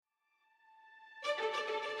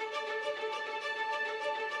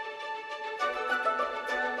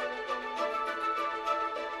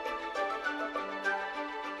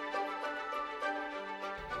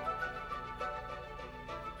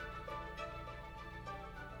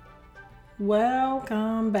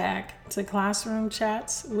Welcome back to Classroom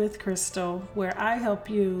Chats with Crystal, where I help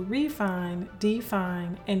you refine,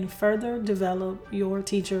 define, and further develop your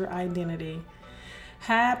teacher identity.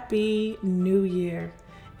 Happy New Year!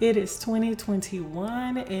 It is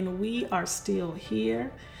 2021 and we are still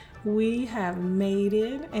here. We have made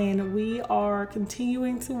it and we are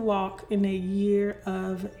continuing to walk in a year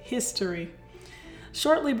of history.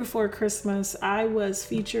 Shortly before Christmas, I was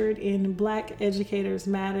featured in Black Educators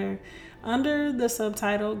Matter under the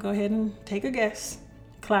subtitle, go ahead and take a guess,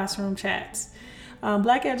 Classroom Chats.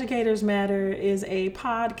 Black Educators Matter is a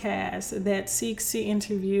podcast that seeks to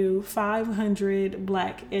interview 500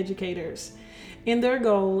 Black educators. And their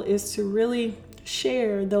goal is to really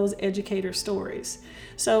share those educator stories.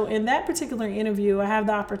 So in that particular interview, I have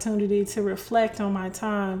the opportunity to reflect on my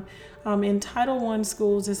time in Title I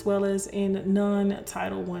schools as well as in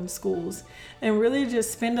non-Title I schools, and really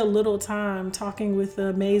just spend a little time talking with the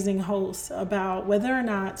amazing hosts about whether or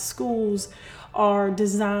not schools are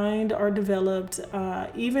designed or developed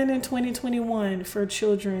even in 2021 for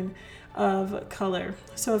children of color.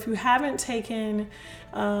 So if you haven't taken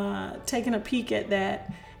a peek at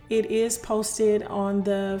that, it is posted on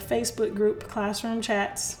the Facebook group Classroom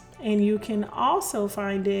Chats. And you can also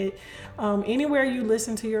find it anywhere you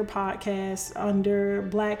listen to your podcast under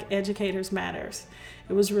Black Educators Matters.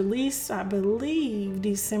 It was released, I believe,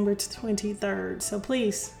 December 23rd. So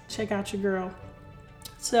please check out your girl.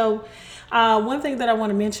 So one thing that I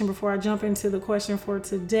want to mention before I jump into the question for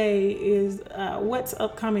today is what's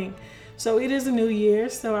upcoming. So it is a new year,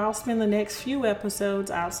 so I'll spend the next few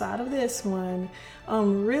episodes outside of this one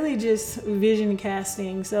really just vision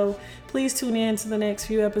casting. So please tune in to the next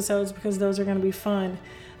few episodes because those are going to be fun.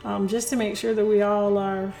 Just to make sure that we all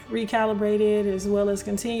are recalibrated as well as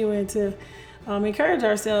continuing to encourage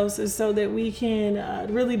ourselves so that we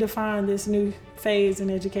can really define this new phase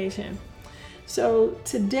in education. So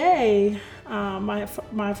today,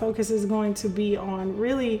 my focus is going to be on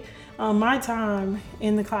really my time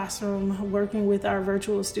in the classroom working with our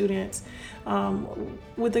virtual students,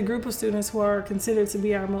 with a group of students who are considered to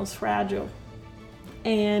be our most fragile.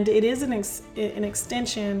 And it is an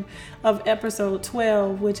extension of episode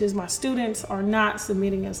 12, which is my students are not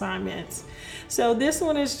submitting assignments. So this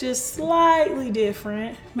one is just slightly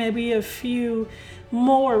different, maybe a few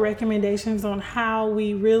more recommendations on how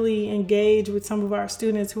we really engage with some of our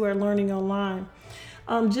students who are learning online.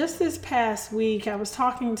 Just this past week, I was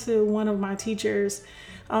talking to one of my teachers,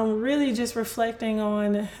 really just reflecting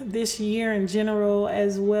on this year in general,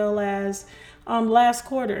 as well as last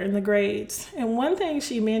quarter in the grades. And one thing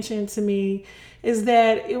she mentioned to me is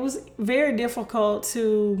that it was very difficult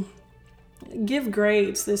to give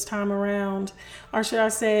grades this time around, or should I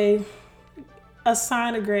say,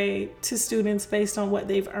 assign a grade to students based on what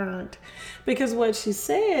they've earned. Because what she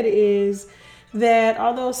said is that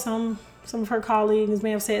although some of her colleagues may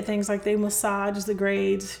have said things like they massage the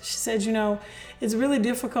grades, she said, it's really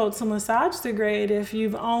difficult to massage the grade if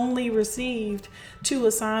you've only received 2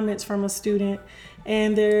 assignments from a student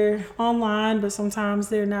and they're online, but sometimes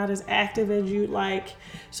they're not as active as you'd like.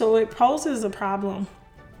 So it poses a problem.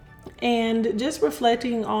 And just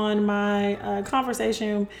reflecting on my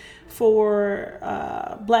conversation for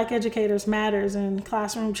Black Educators Matters and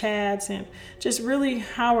Classroom Chats and just really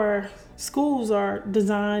how our schools are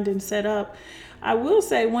designed and set up, I will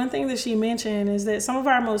say one thing that she mentioned is that some of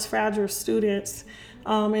our most fragile students,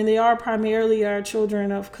 and they are primarily our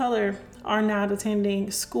children of color, are not attending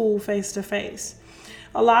school face-to-face.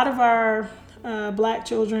 A lot of our Black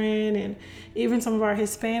children and even some of our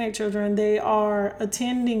Hispanic children, they are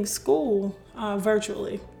attending school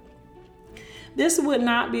virtually. This would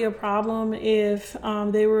not be a problem if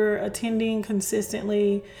they were attending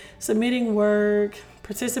consistently, submitting work,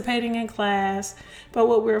 participating in class. But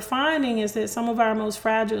what we're finding is that some of our most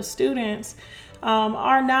fragile students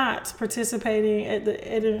are not participating at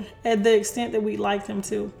the extent that we'd like them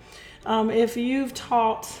to. If you've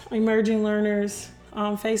taught emerging learners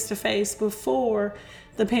face-to-face before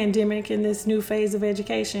the pandemic and this new phase of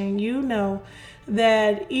education, you know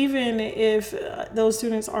that even if those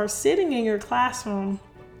students are sitting in your classroom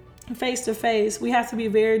face-to-face, we have to be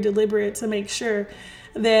very deliberate to make sure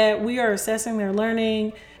that we are assessing their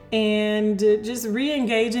learning and just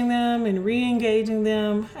re-engaging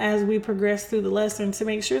them as we progress through the lesson to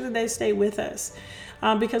make sure that they stay with us,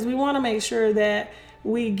 because we want to make sure that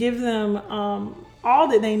we give them all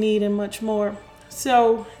that they need and much more.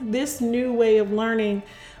 So this new way of learning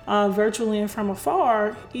virtually and from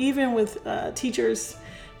afar, even with teachers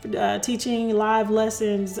teaching live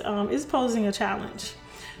lessons, is posing a challenge.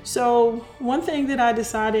 So one thing that I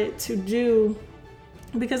decided to do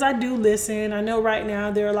because I do listen. I know right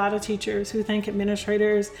now there are a lot of teachers who think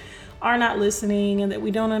administrators are not listening and that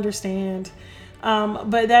we don't understand.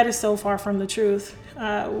 But that is so far from the truth.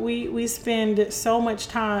 We spend so much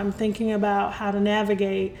time thinking about how to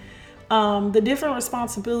navigate the different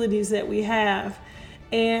responsibilities that we have.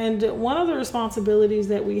 And one of the responsibilities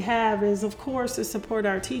that we have is, of course, to support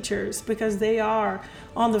our teachers, because they are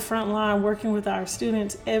on the front line working with our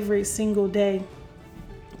students every single day.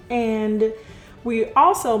 And we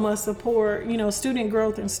also must support, student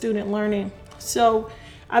growth and student learning. So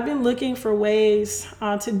I've been looking for ways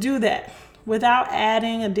to do that without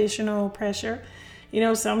adding additional pressure.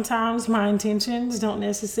 Sometimes my intentions don't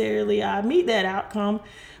necessarily meet that outcome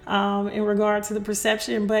in regard to the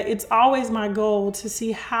perception, but it's always my goal to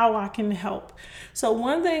see how I can help. So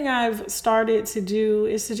one thing I've started to do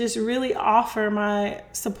is to just really offer my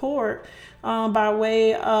support by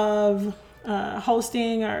way of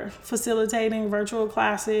hosting or facilitating virtual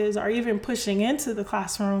classes, or even pushing into the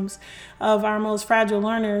classrooms of our most fragile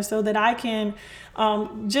learners, so that I can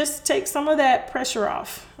just take some of that pressure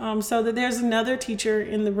off, so that there's another teacher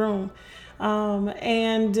in the room.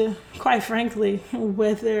 And quite frankly,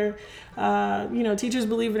 whether teachers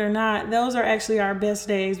believe it or not, those are actually our best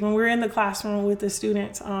days, when we're in the classroom with the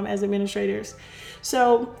students as administrators.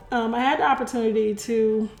 So I had the opportunity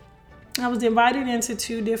I was invited into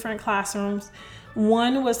 2 different classrooms.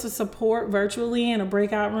 One was to support virtually in a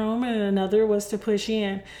breakout room, and another was to push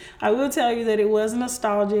in. I will tell you that it was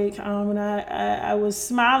nostalgic, and I was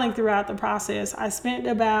smiling throughout the process. I spent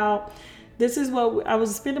about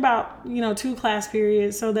 2 class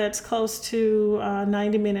periods, so that's close to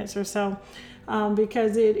 90 minutes or so,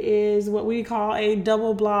 because it is what we call a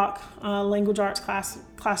double block language arts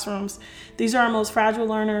classrooms. These are our most fragile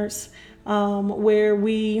learners, where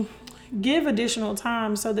we give additional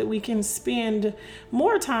time so that we can spend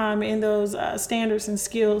more time in those standards and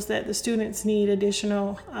skills that the students need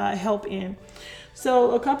additional help in.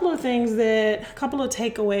 So a couple of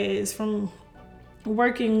takeaways from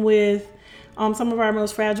working with some of our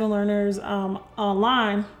most fragile learners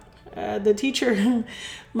online. The teacher,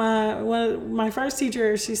 my first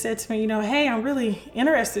teacher, she said to me, hey, I'm really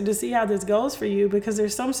interested to see how this goes for you, because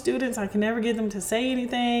there's some students I can never get them to say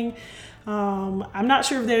anything. I'm not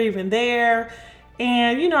sure if they're even there.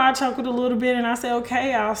 And, I chuckled a little bit and I said,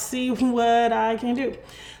 okay, I'll see what I can do.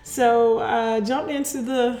 So I jumped into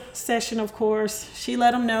the session, of course. She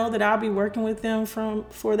let them know that I'll be working with them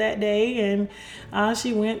for that day. And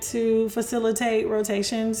she went to facilitate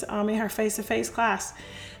rotations in her face-to-face class.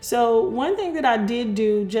 So one thing that I did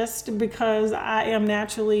do, just because I am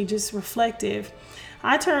naturally just reflective,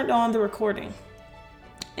 I turned on the recording.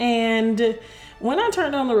 And when I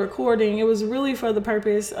turned on the recording, it was really for the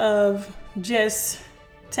purpose of just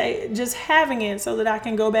having it so that I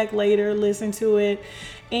can go back later, listen to it,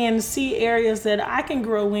 and see areas that I can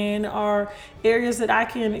grow in, or areas that I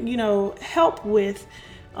can, help with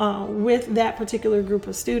that particular group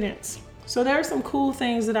of students. So there are some cool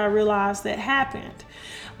things that I realized that happened.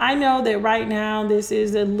 I know that right now this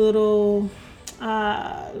is a little,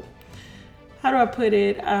 how do I put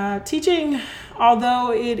it? Teaching,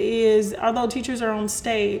 although teachers are on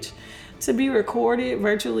stage, to be recorded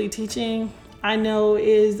virtually teaching, I know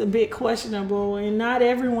is a bit questionable, and not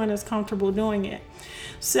everyone is comfortable doing it.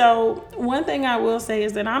 So one thing I will say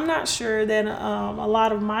is that I'm not sure that a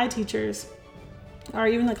lot of my teachers, or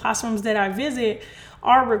even the classrooms that I visit,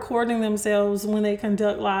 are recording themselves when they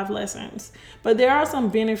conduct live lessons. But there are some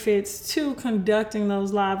benefits to conducting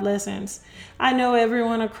those live lessons. I know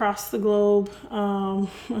everyone across the globe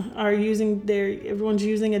everyone's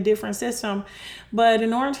using a different system, but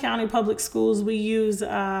in Orange County Public Schools, we use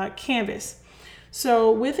Canvas.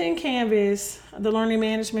 So within Canvas, the learning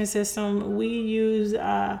management system, we use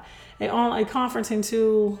a conferencing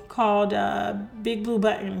tool called Big Blue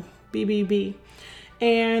Button, BBB.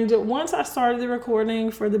 And once I started the recording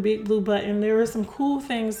for the Big Blue Button, there were some cool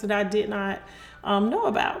things that I did not know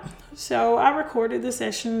about. So I recorded the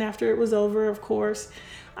session. After it was over, of course,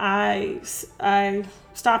 I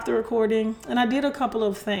stopped the recording, and I did a couple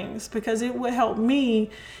of things, because it would help me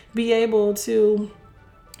be able to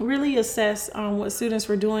really assess what students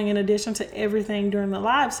were doing, in addition to everything during the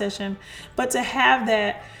live session, but to have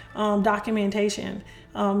that documentation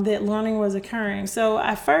that learning was occurring. So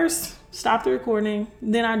I first stopped the recording,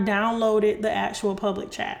 then I downloaded the actual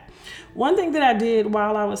public chat. One thing that I did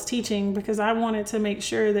while I was teaching, because I wanted to make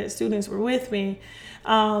sure that students were with me,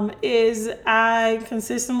 is I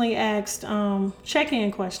consistently asked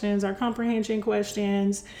check-in questions or comprehension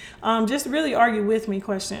questions, just really argue with me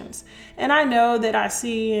questions. And I know that I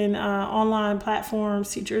see in online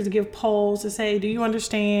platforms, teachers give polls to say, do you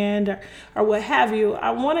understand, or what have you.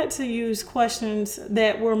 I wanted to use questions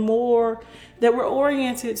that were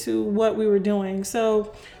oriented to what we were doing.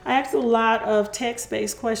 So I asked a lot of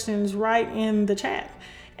text-based questions right in the chat,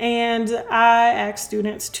 and I asked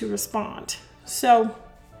students to respond. So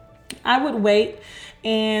I would wait,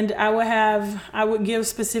 and I would give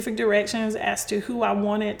specific directions as to who I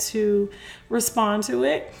wanted to respond to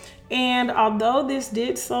it. And although this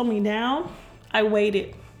did slow me down, I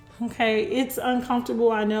waited. Okay, it's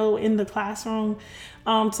uncomfortable, I know, in the classroom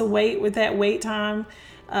to wait with that wait time.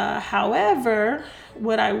 However,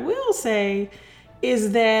 what I will say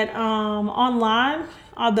is that online,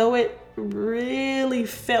 although it really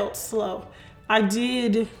felt slow, I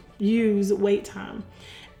did use wait time.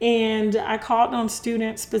 And I called on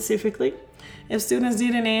students specifically. If students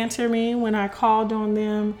didn't answer me when I called on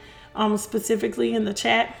them specifically in the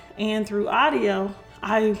chat and through audio,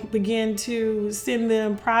 I began to send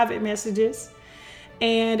them private messages.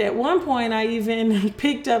 And at one point, I even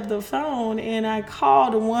picked up the phone and I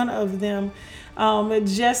called one of them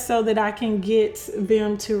just so that I can get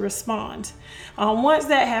them to respond. Once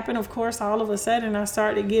that happened, of course, all of a sudden, I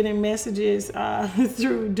started getting messages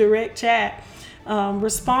through direct chat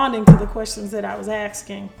responding to the questions that I was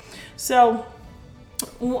asking. So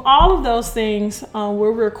all of those things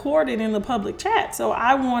were recorded in the public chat. So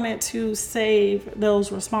I wanted to save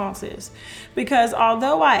those responses because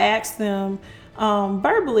although I asked them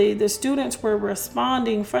verbally, the students were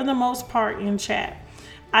responding for the most part in chat.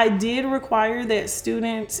 I did require that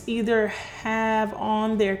students either have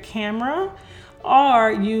on their camera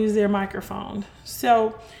or use their microphone.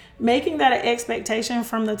 So making that an expectation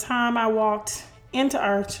from the time I walked into,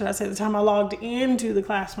 or should I say the time I logged into the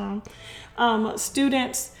classroom,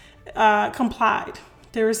 students complied.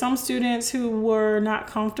 There were some students who were not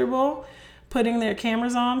comfortable putting their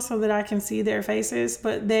cameras on so that I can see their faces,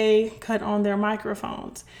 but they cut on their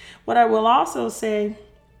microphones. What I will also say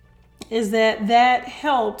is that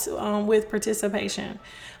helped with participation.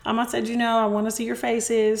 I said, I want to see your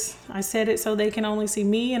faces. I said it so they can only see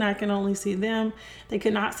me and I can only see them. They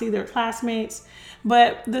could not see their classmates.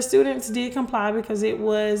 But the students did comply because it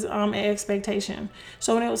was an expectation.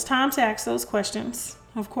 So when it was time to ask those questions,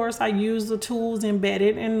 of course, I used the tools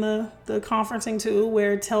embedded in the conferencing tool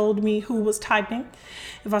where it told me who was typing.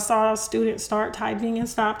 If I saw a student start typing and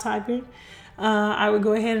stop typing, I would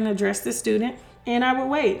go ahead and address the student and I would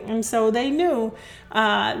wait. And so they knew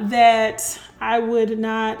that I would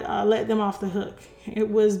not let them off the hook. It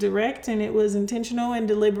was direct and it was intentional and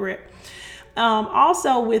deliberate.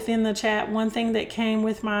 Also within the chat, one thing that came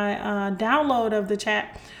with my download of the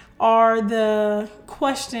chat are the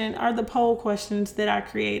poll questions that I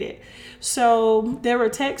created. So there were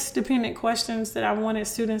text dependent questions that I wanted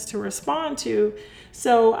students to respond to.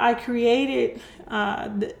 So I created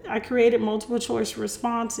multiple choice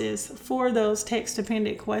responses for those text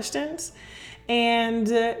dependent questions. And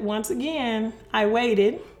once again, I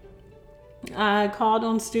waited. I called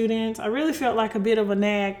on students. I really felt like a bit of a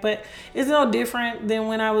nag, but it's no different than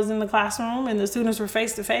when I was in the classroom and the students were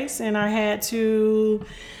face to face and I had to,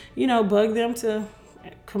 bug them to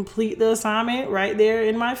complete the assignment right there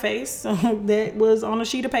in my face. So that was on a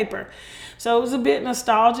sheet of paper. So it was a bit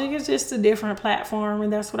nostalgic. It's just a different platform,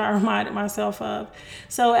 and that's what I reminded myself of.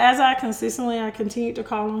 So as I continued to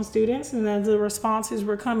call on students, and as the responses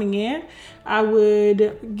were coming in, I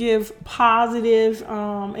would give positive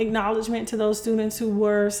acknowledgement to those students who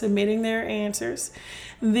were submitting their answers.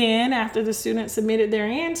 Then after the students submitted their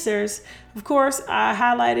answers, of course, I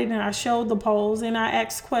highlighted and I showed the polls and I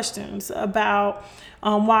asked questions about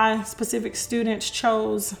why specific students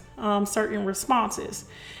chose certain responses.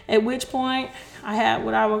 At which point I had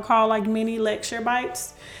what I would call like mini lecture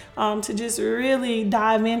bites to just really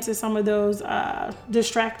dive into some of those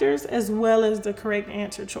distractors as well as the correct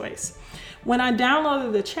answer choice. When I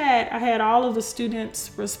downloaded the chat, I had all of the students'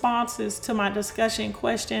 responses to my discussion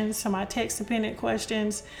questions, to my text-dependent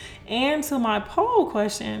questions, and to my poll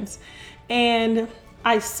questions. And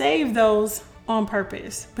I saved those on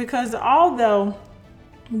purpose because although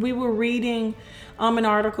we were reading an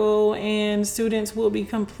article and students will be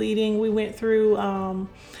completing, we went through,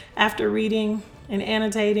 after reading and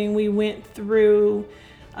annotating, we went through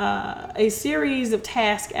a series of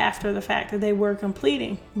tasks after the fact that they were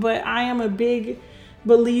completing. But I am a big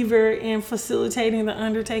believer in facilitating the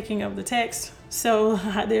undertaking of the text So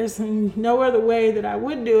there's no other way that I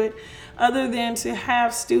would do it other than to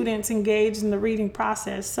have students engaged in the reading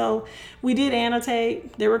process. So we did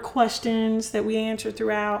annotate. There were questions that we answered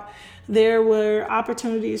throughout. There were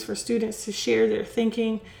opportunities for students to share their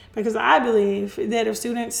thinking, because I believe that if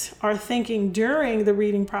students are thinking during the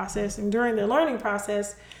reading process and during the learning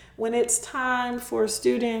process, when it's time for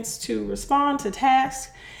students to respond to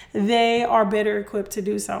tasks, they are better equipped to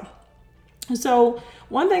do so. So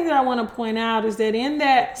one thing that I want to point out is that in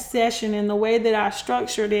that session, in the way that I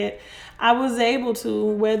structured it, I was able to,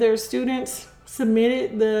 whether students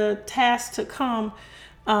submitted the task to come,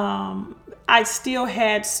 I still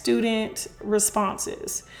had student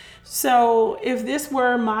responses. So if this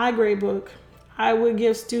were my gradebook, I would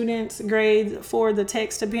give students grades for the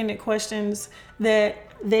text-dependent questions that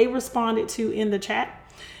they responded to in the chat.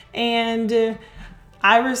 And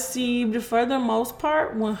I received, for the most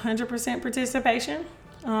part, 100% participation.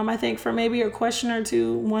 I think for maybe a question or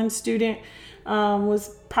two, one student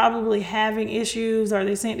was probably having issues, or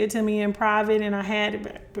they sent it to me in private, and I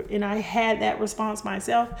had that response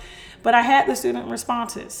myself. But I had the student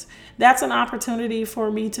responses. That's an opportunity for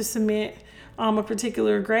me to submit a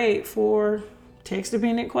particular grade for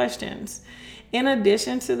text-dependent questions. In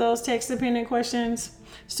addition to those text-dependent questions,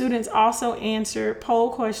 students also answered poll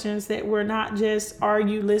questions that were not just, are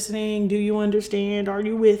you listening? Do you understand? Are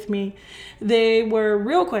you with me? They were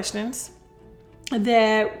real questions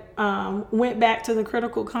that went back to the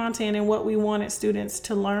critical content and what we wanted students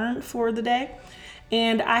to learn for the day.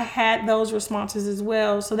 And I had those responses as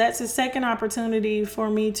well. So that's a second opportunity for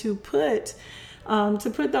me to put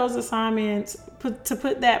those assignments, to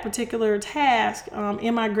put that particular task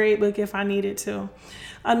in my gradebook if I needed to.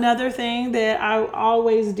 Another thing that I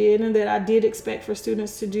always did, and that I did expect for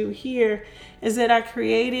students to do here, is that I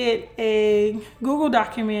created a Google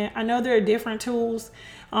document. I know there are different tools.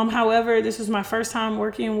 However, this was my first time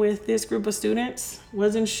working with this group of students.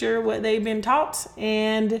 Wasn't sure what they've been taught,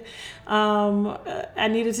 and I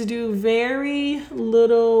needed to do very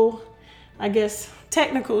little, I guess,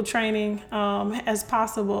 technical training as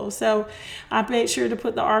possible. So I made sure to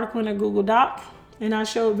put the article in a Google Doc, and I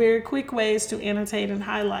showed very quick ways to annotate and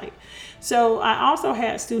highlight. So I also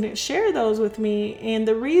had students share those with me, and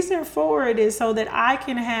the reason for it is so that I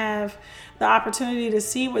can have the opportunity to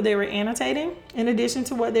see what they were annotating, in addition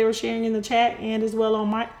to what they were sharing in the chat and as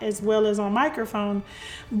well as on microphone.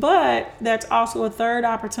 But that's also a third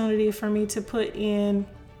opportunity for me to put in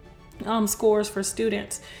scores for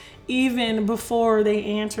students, even before they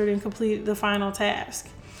answered and completed the final task.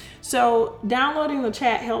 So downloading the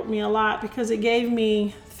chat helped me a lot, because it gave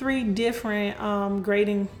me 3 different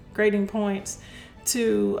grading points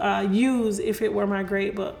to use if it were my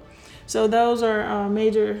grade book. So those are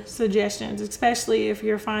major suggestions, especially if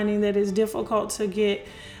you're finding that it's difficult to get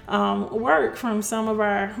work from some of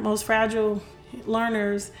our most fragile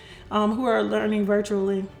learners who are learning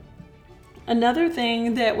virtually. Another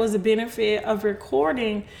thing that was a benefit of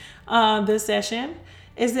recording the session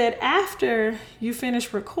is that after you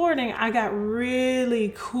finish recording, I got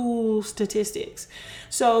really cool statistics.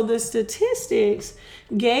 So the statistics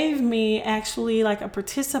gave me actually like a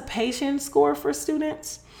participation score for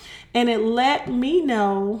students. And it let me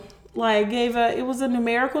know, it was a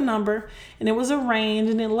numerical number, and it was a range,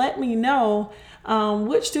 and it let me know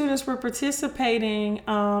which students were participating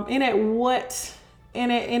and at what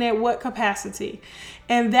capacity.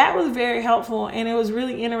 And that was very helpful, and it was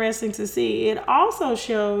really interesting to see. It also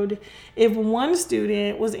showed if one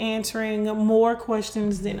student was answering more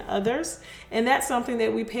questions than others, and that's something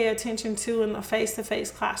that we pay attention to in the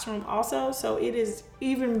face-to-face classroom also. So it is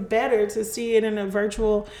even better to see it in a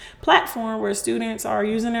virtual platform where students are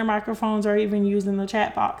using their microphones or even using the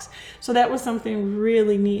chat box. So that was something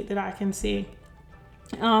really neat that I can see.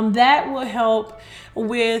 That will help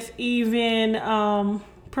with even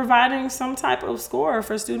providing some type of score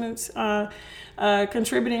for students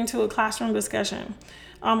contributing to a classroom discussion.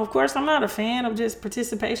 Of course, I'm not a fan of just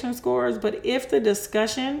participation scores, but if the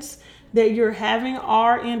discussions that you're having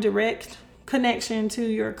are in direct connection to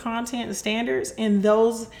your content and standards, and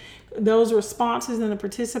those responses and the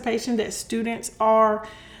participation that students are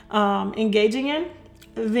engaging in,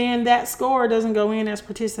 then that score doesn't go in as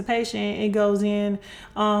participation. It goes in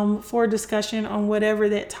for discussion on whatever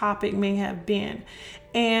that topic may have been.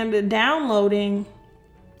 And downloading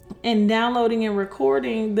and downloading and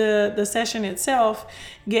recording the session itself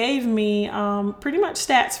gave me pretty much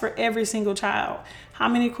stats for every single child. How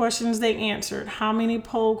many questions they answered, how many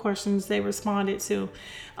poll questions they responded to,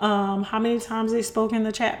 how many times they spoke in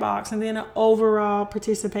the chat box, and then an overall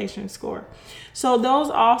participation score. So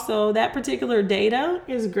that particular data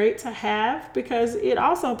is great to have because it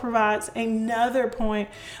also provides another point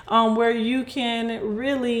where you can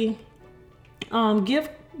really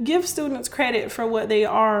give students credit for what they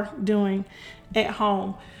are doing at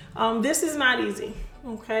home. This is not easy,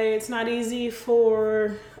 okay? It's not easy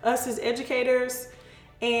for us as educators,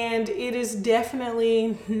 and it is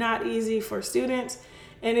definitely not easy for students,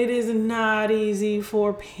 and it is not easy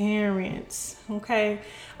for parents, okay?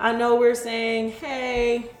 I know we're saying,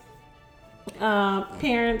 hey,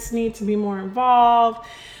 parents need to be more involved.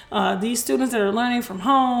 These students that are learning from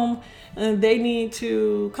home, they need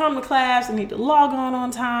to come to class, they need to log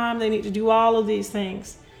on time, they need to do all of these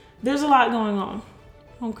things. There's a lot going on,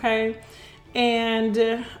 okay?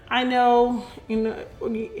 And I know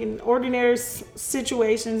in ordinary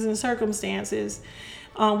situations and circumstances,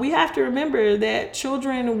 we have to remember that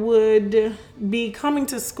children would be coming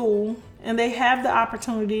to school and they have the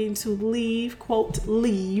opportunity to leave, quote,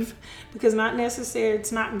 leave, because not necessarily,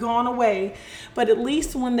 it's not gone away, but at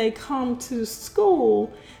least when they come to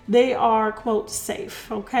school, they are, quote,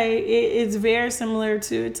 safe, okay? It's very similar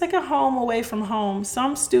to, it's like a home away from home.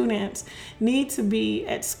 Some students need to be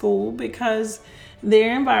at school because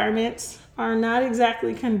their environments are not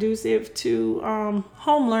exactly conducive to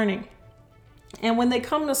home learning. And when they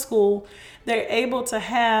come to school, they're able to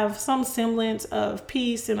have some semblance of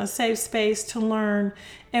peace and a safe space to learn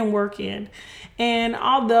and work in. And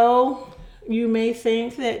although you may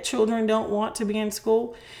think that children don't want to be in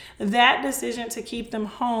school, that decision to keep them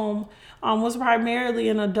home was primarily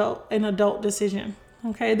an adult decision.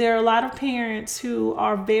 Okay, there are a lot of parents who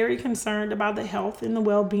are very concerned about the health and the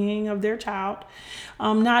well-being of their child.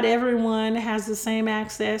 Not everyone has the same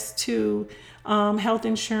access to health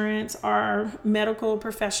insurance or medical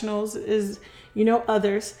professionals as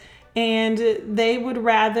others, and they would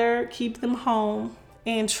rather keep them home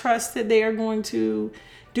and trust that they are going to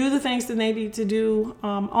do the things that they need to do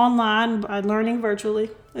online by learning virtually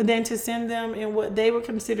than to send them in what they would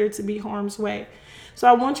consider to be harm's way. So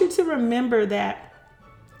I want you to remember that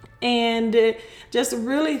and just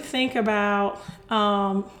really think about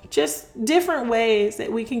just different ways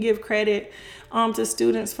that we can give credit to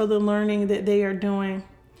students for the learning that they are doing.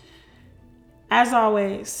 As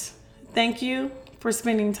always, thank you for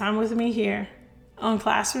spending time with me here on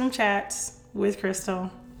Classroom Chats with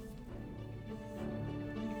Crystal.